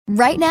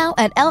Right now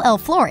at LL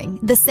Flooring,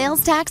 the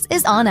sales tax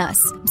is on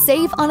us.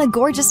 Save on a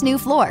gorgeous new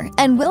floor,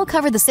 and we'll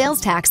cover the sales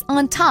tax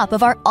on top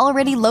of our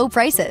already low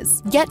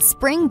prices. Get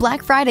spring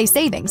Black Friday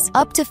savings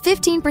up to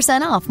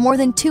 15% off more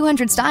than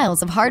 200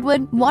 styles of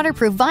hardwood,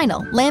 waterproof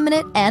vinyl,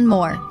 laminate, and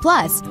more.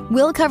 Plus,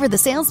 we'll cover the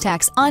sales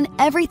tax on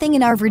everything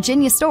in our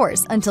Virginia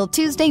stores until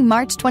Tuesday,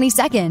 March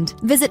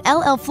 22nd. Visit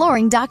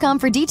llflooring.com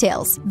for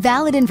details.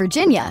 Valid in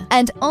Virginia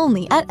and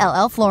only at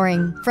LL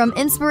Flooring. From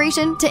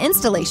inspiration to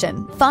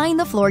installation, find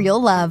the floor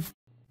you'll love.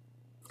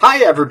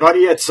 Hi, everybody.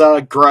 It's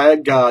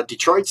Greg,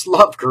 Detroit's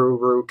Love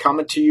Guru,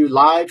 coming to you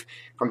live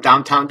from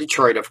downtown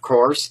Detroit, of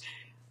course.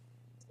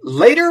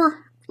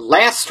 Later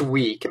last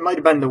week, it might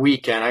have been the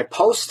weekend, I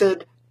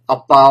posted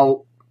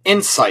about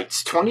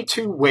insights,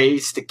 22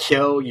 ways to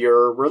kill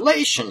your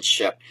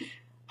relationship.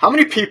 How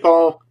many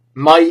people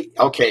might,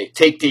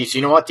 take these,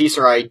 you know what, these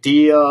are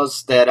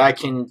ideas that I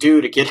can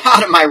do to get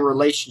out of my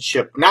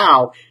relationship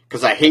now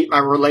because I hate my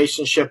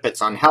relationship,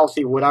 it's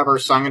unhealthy, whatever,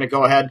 so I'm going to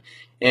go ahead.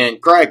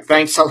 And Greg,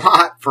 thanks a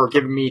lot for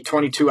giving me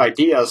 22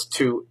 ideas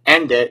to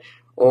end it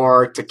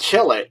or to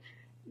kill it.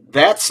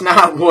 That's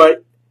not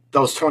what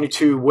those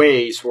 22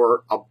 ways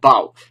were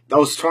about.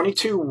 Those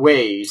 22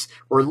 ways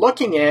were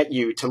looking at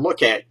you to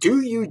look at, do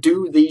you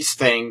do these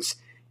things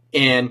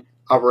in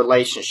a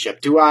relationship?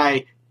 Do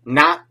I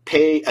not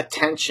pay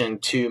attention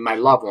to my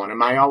loved one?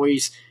 Am I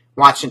always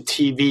watching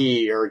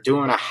TV or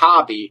doing a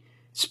hobby,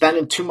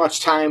 spending too much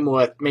time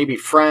with maybe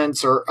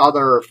friends or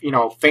other,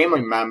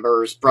 family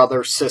members,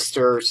 brothers,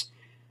 sisters,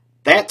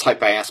 that type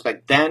of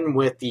aspect, than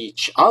with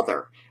each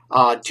other?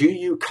 Do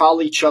you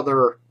call each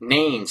other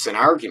names in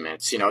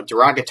arguments,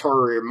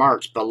 derogatory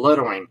remarks,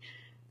 belittling,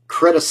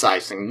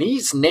 criticizing?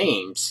 These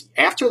names,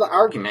 after the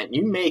argument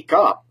you make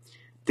up,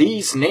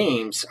 these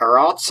names are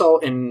also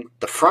in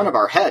the front of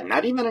our head,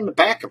 not even in the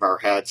back of our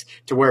heads,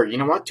 to where, you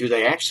know what, do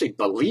they actually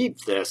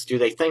believe this? Do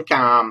they think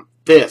I'm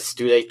this?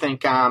 Do they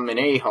think I'm an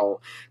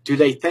a-hole? Do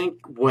they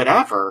think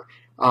whatever?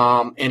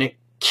 And it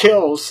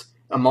kills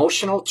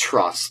emotional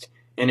trust,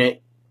 and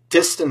it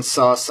distances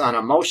us on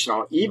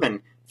emotional,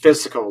 even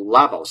physical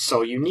levels.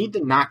 So you need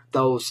to knock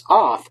those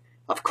off,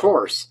 of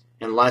course,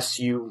 unless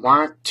you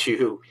want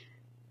to,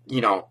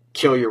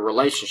 kill your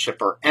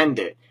relationship or end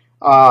it.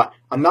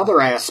 Another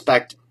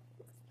aspect,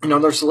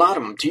 there's a lot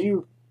of them. Do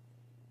you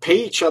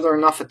pay each other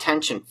enough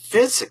attention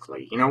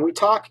physically?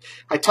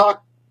 I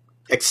talk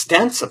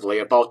extensively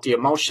about the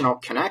emotional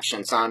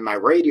connections on my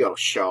radio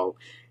show,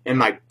 in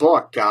my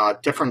book,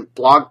 different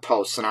blog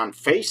posts, and on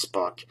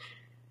Facebook.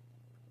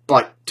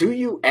 But do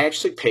you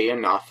actually pay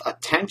enough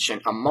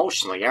attention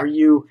emotionally? Are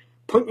you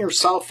putting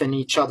yourself in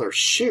each other's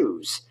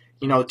shoes?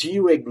 Do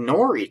you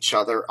ignore each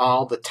other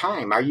all the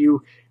time? Are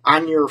you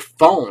on your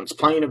phones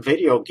playing a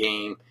video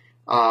game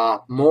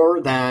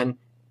more than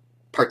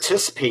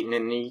participating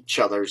in each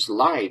other's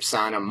lives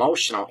on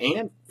emotional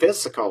and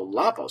physical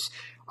levels?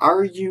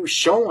 Are you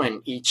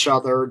showing each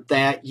other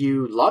that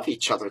you love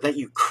each other, that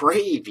you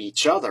crave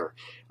each other?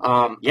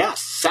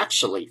 Yes,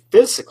 sexually,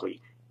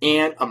 physically,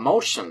 and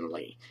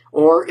emotionally.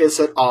 Or is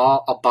it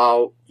all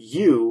about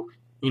you,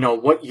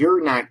 what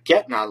you're not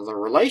getting out of the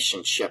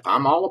relationship?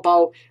 I'm all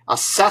about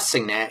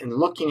assessing that and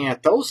looking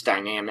at those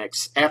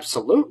dynamics,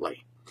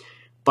 absolutely.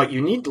 But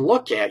you need to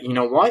look at,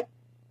 what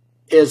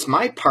is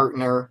my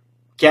partner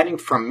getting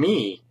from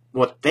me,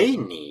 what they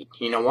need?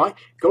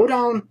 Go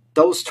down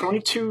those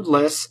 22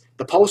 lists.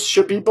 The post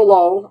should be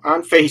below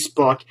on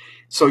Facebook,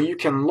 so you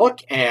can look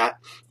at,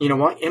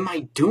 am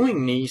I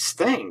doing these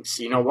things?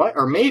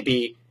 Or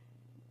maybe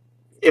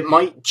it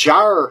might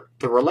jar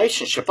the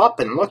relationship up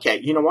and look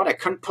at, I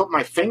couldn't put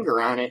my finger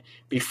on it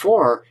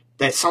before,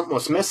 that something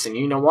was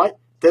missing.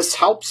 This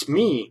helps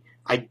me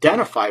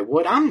identify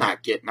what I'm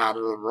not getting out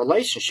of the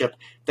relationship.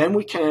 Then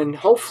we can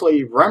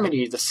hopefully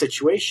remedy the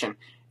situation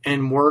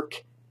and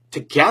work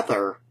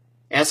together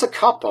as a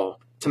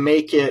couple to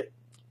make it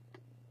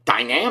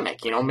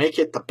dynamic, make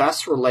it the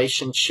best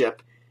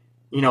relationship,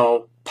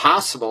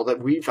 possible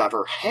that we've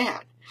ever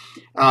had.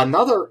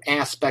 Another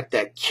aspect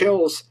that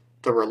kills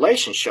the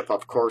relationship,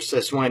 of course,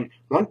 is when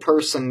one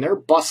person, they're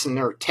busting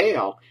their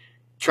tail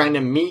trying to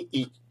meet,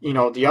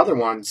 the other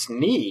one's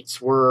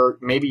needs, where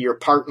maybe your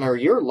partner,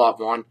 your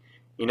loved one,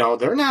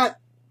 they're not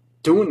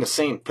doing the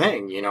same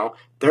thing,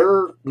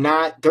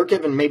 they're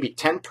giving maybe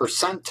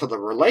 10% to the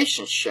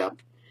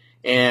relationship,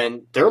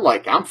 and they're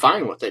like, I'm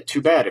fine with it.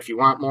 Too bad. If you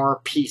want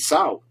more, peace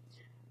out.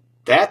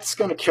 That's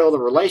going to kill the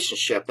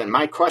relationship. And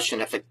my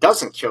question, if it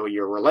doesn't kill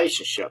your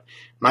relationship,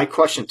 my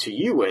question to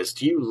you is,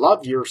 do you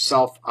love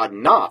yourself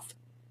enough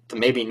to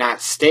maybe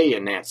not stay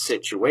in that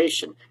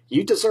situation?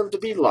 You deserve to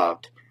be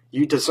loved.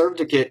 You deserve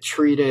to get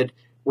treated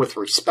with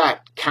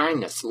respect,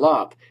 kindness,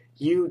 love.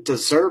 You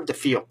deserve to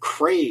feel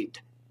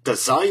craved,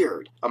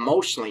 desired,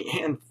 emotionally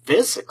and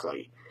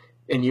physically.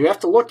 And you have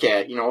to look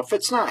at, if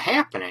it's not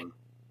happening,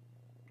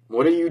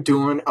 what are you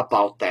doing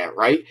about that,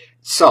 right?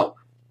 So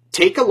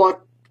take a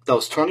look.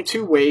 Those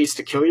 22 ways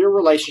to kill your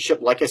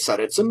relationship, like I said,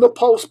 it's in the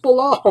post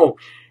below.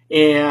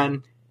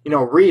 And,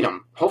 read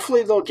them.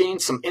 Hopefully they'll gain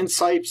some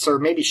insights or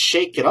maybe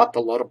shake it up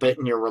a little bit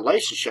in your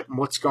relationship and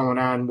what's going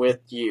on with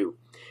you.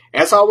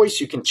 As always,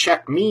 you can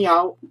check me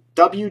out,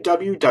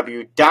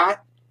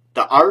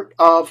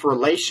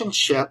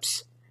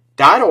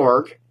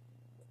 www.theartofrelationships.org.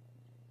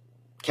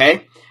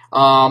 Okay?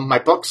 My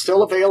book's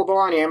still available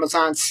on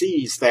Amazon.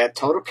 Seize that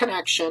total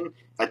connection,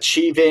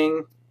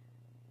 achieving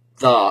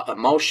the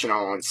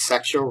emotional and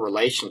sexual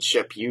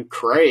relationship you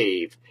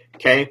crave.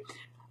 Okay?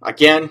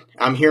 Again,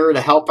 I'm here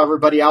to help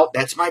everybody out.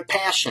 That's my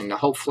passion, to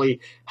hopefully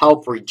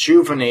help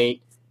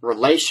rejuvenate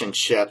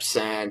relationships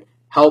and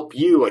help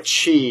you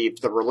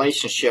achieve the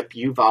relationship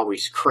you've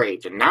always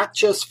craved. And not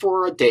just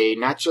for a day,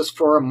 not just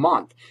for a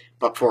month,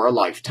 but for a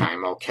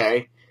lifetime,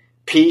 okay?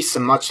 Peace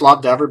and much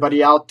love to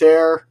everybody out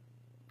there.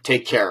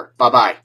 Take care. Bye-bye.